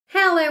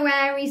Hello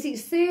Aries,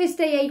 it's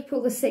Thursday, April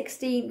the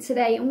 16th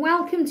today, and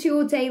welcome to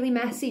your daily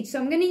message. So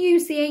I'm going to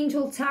use the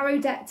Angel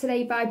Tarot deck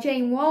today by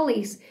Jayne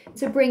Wallace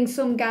to bring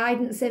some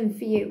guidance in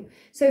for you.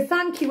 So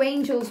thank you,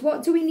 angels.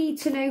 What do we need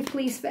to know,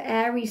 please, for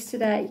Aries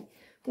today?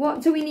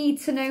 What do we need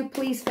to know,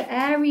 please, for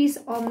Aries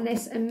on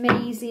this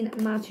amazing,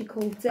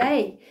 magical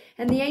day?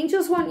 And the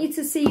angels want you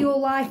to see your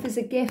life as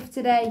a gift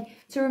today,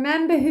 to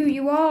remember who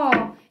you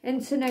are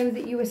and to know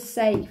that you are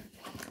safe.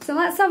 So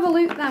let's have a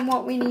look then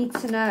what we need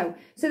to know.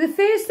 So the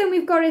first thing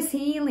we've got is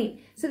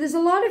healing. So there's a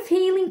lot of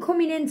healing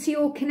coming into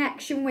your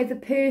connection with a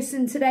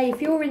person today.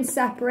 If you're in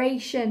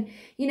separation,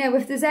 you know,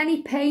 if there's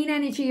any pain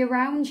energy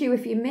around you,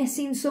 if you're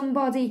missing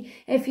somebody,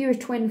 if you're a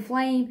twin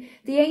flame,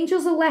 the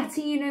angels are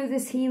letting you know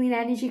there's healing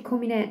energy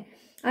coming in.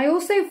 I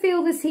also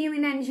feel this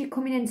healing energy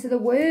coming into the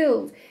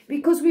world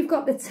because we've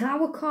got the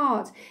Tower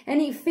card, and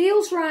it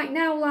feels right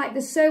now like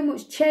there's so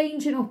much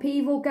change and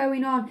upheaval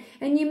going on,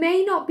 and you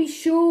may not be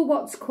sure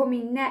what's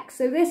coming next.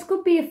 So this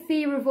could be a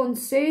fear of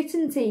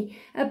uncertainty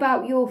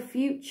about your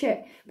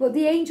future, but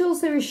the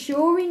angels are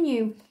assuring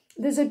you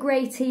there's a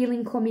great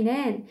healing coming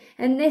in,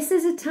 and this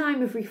is a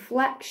time of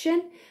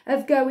reflection,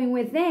 of going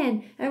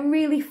within and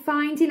really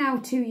finding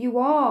out who you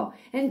are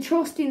and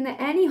trusting that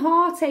any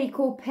heartache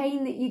or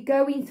pain that you're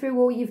going through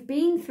or you've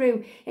been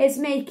through is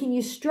making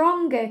you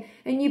stronger,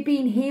 and you're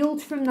being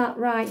healed from that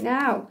right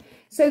now.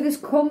 So there's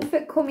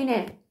comfort coming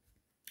in.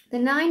 The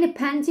Nine of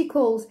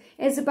Pentacles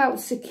is about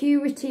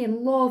security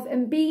and love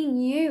and being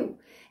you.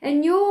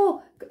 And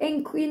you're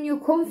in your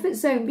comfort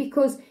zone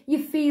because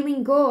you're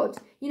feeling good.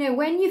 You know,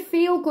 when you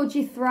feel good,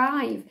 you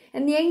thrive.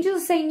 And the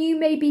angels are saying you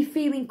may be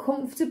feeling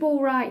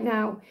comfortable right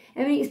now.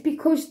 I mean, it's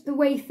because the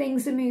way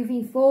things are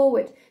moving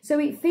forward. So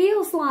it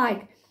feels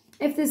like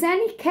if there's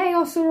any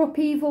chaos or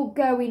upheaval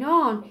going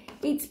on,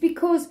 it's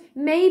because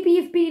maybe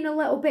you've been a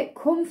little bit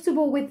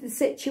comfortable with the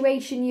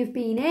situation you've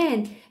been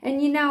in,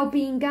 and you're now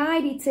being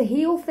guided to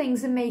heal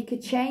things and make a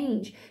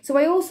change. So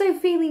I also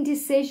feeling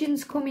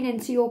decisions coming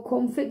into your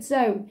comfort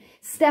zone,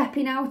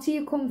 stepping out of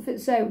your comfort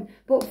zone,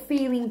 but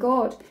feeling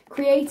good,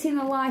 creating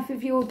a life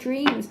of your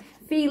dreams,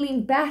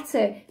 feeling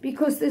better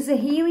because there's a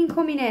healing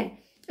coming in.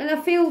 And I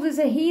feel there's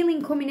a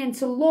healing coming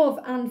into love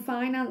and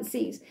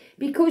finances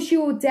because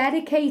you're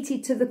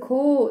dedicated to the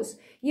cause.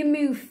 You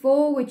move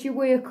forward, you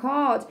work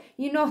hard.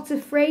 You're not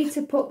afraid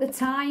to put the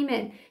time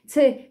in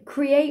to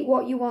create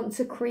what you want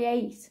to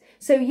create.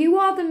 So you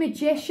are the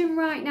magician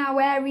right now,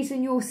 Aries,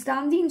 and you're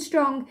standing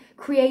strong,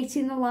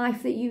 creating the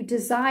life that you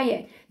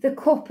desire. The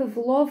cup of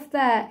love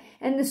there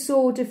and the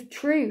sword of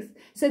truth.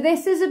 So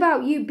this is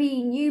about you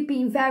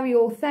being very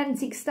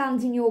authentic,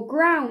 standing your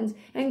ground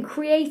and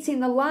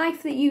creating the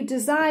life that you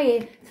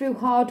desire through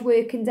hard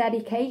work and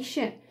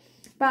dedication.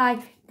 By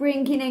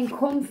bringing in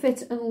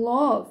comfort and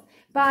love.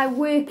 By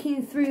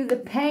working through the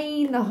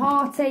pain, the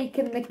heartache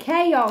and the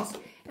chaos,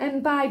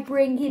 and by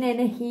bringing in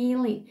a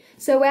healing.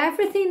 So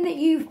everything that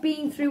you've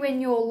been through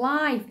in your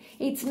life,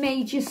 it's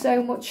made you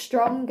so much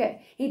stronger.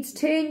 It's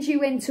turned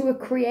you into a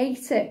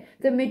creator,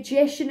 the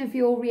magician of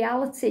your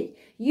reality.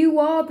 You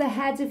are the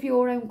head of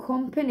your own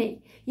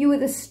company. You are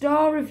the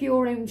star of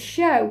your own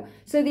show.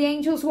 So the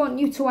angels want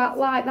you to act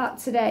like that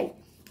today.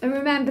 And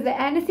remember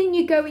that anything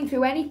you're going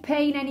through, any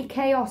pain, any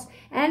chaos,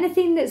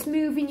 anything that's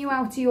moving you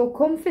out of your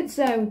comfort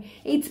zone,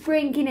 it's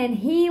bringing in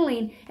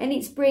healing and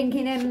it's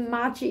bringing in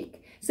magic.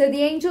 So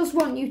the angels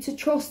want you to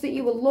trust that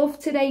you are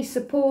loved today,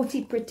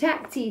 supported,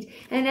 protected,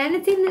 and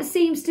anything that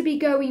seems to be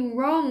going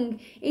wrong,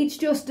 it's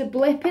just a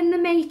blip in the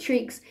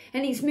matrix,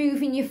 and it's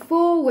moving you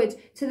forward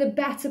to the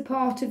better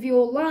part of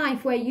your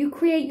life where you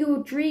create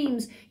your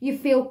dreams, you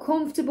feel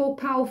comfortable,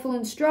 powerful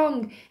and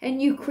strong,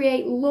 and you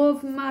create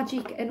love,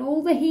 magic and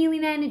all the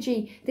healing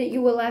energy that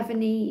you will ever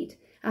need.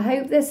 I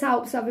hope this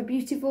helps. Have a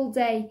beautiful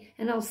day,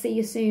 and I'll see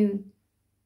you soon.